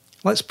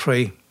 Let's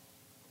pray.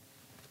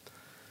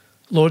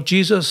 Lord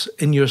Jesus,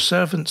 in your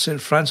servant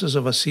St. Francis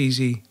of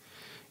Assisi,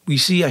 we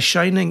see a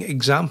shining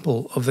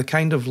example of the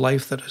kind of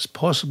life that is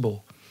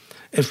possible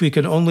if we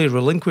can only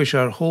relinquish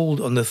our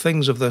hold on the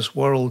things of this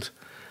world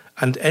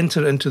and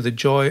enter into the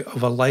joy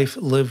of a life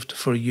lived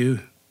for you.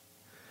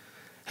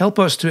 Help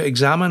us to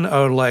examine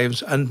our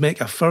lives and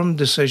make a firm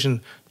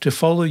decision to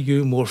follow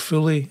you more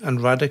fully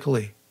and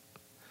radically.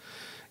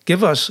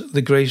 Give us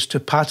the grace to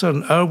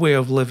pattern our way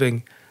of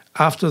living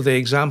after the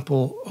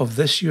example of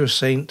this your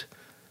saint,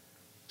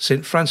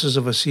 Saint Francis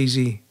of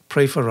Assisi.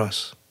 Pray for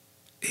us.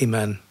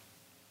 Amen.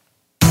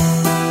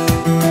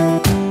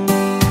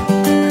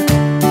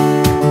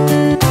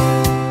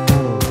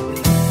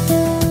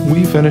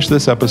 We finished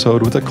this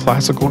episode with a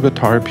classical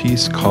guitar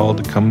piece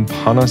called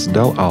Campanas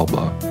del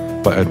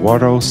Alba by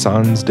Eduardo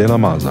Sainz de la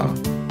Maza,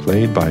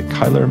 played by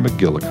Kyler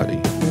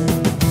McGillicuddy.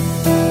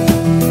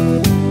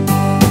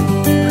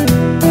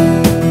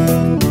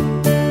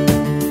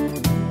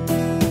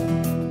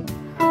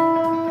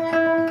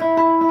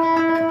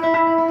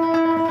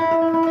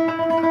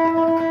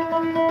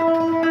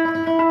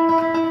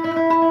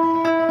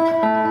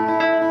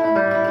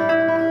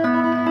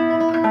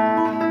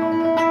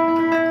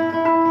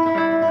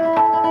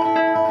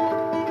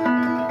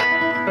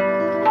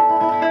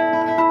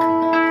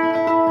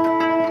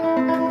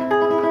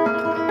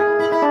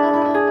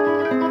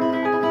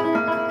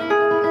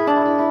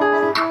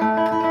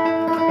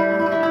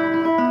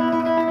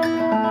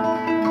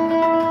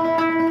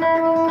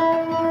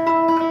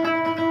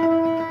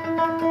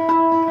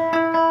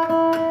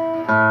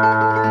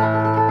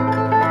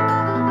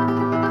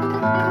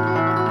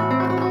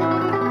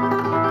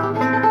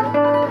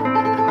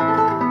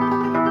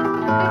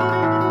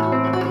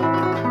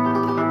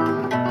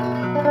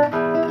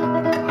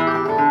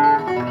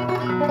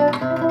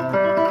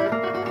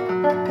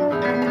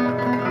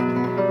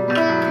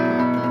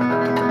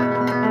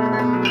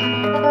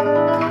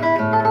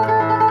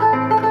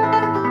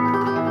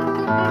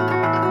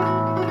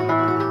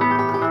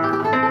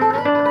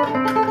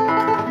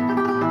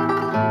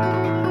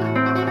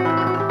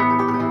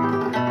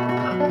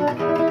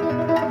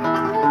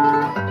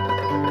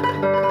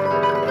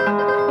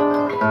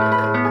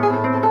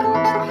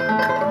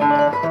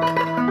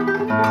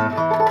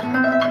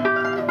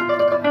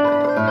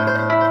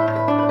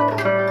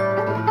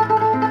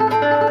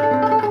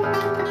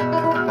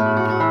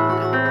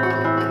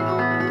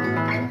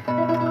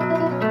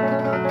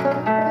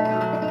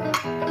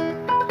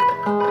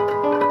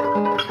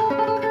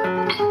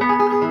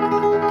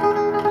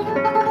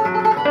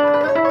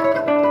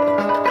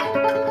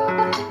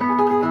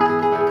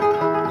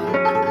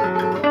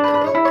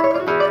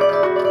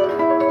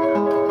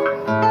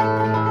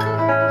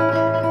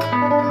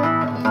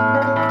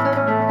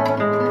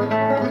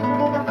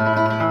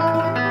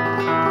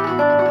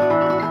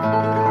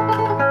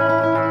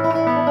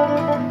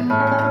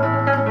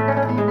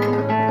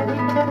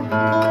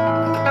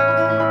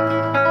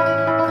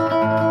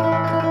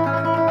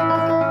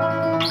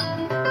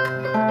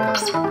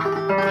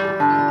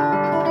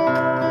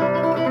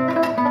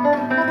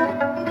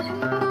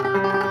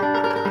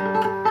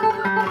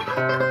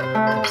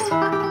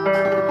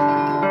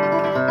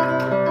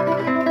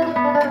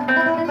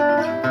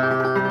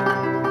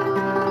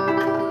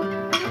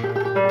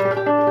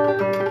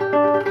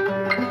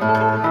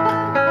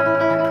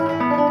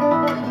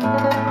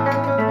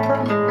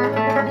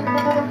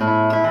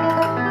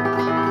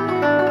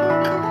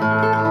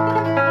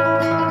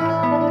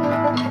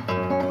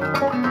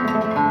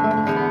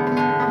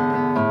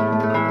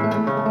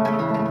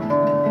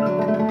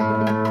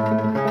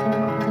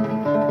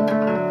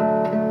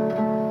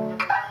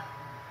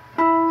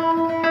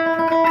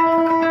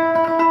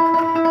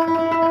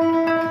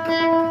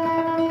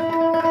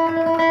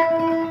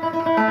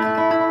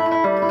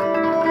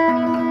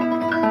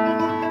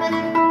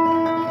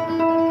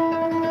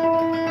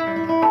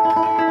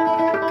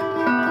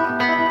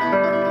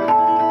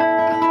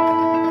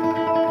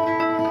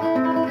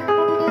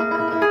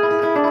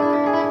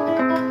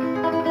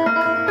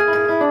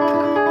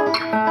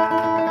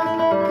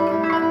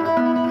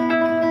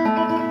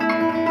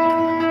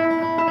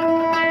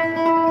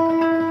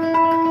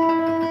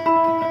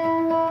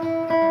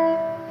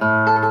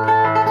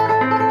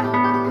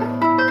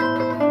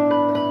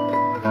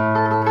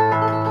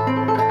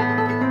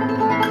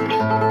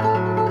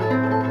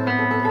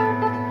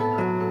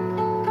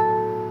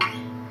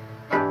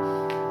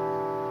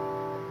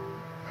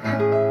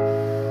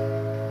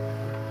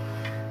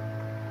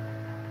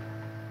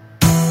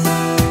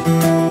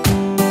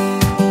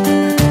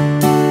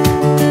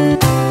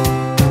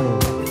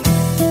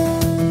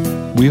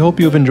 We hope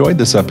you have enjoyed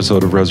this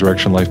episode of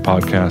Resurrection Life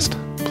Podcast.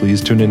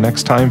 Please tune in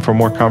next time for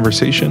more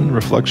conversation,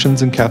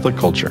 reflections, and Catholic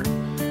culture.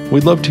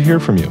 We'd love to hear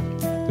from you.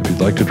 If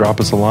you'd like to drop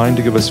us a line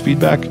to give us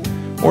feedback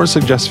or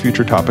suggest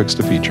future topics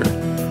to feature,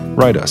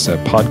 write us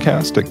at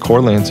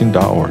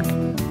podcast@corelansing.org.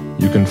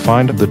 You can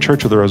find the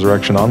Church of the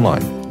Resurrection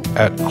online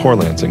at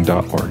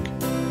corelansing.org.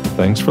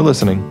 Thanks for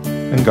listening,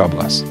 and God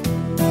bless.